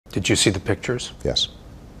Did you see the pictures? Yes.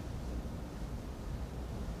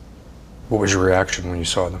 What was your reaction when you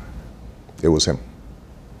saw them? It was him.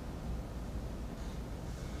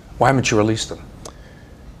 Why haven't you released them?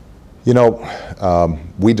 You know,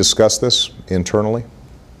 we discussed this internally.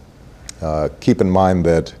 Keep in mind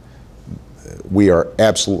that we are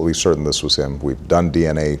absolutely certain this was him. We've done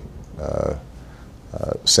DNA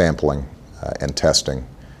sampling and testing,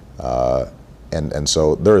 and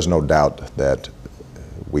so there is no doubt that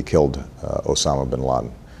we killed Osama bin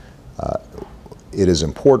Laden. It is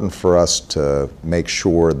important for us to make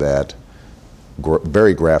sure that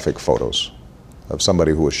very graphic photos of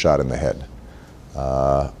somebody who was shot in the head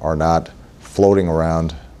are not floating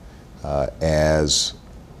around as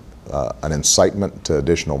an incitement to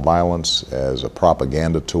additional violence, as a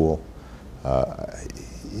propaganda tool.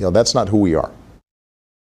 You know, that's not who we are.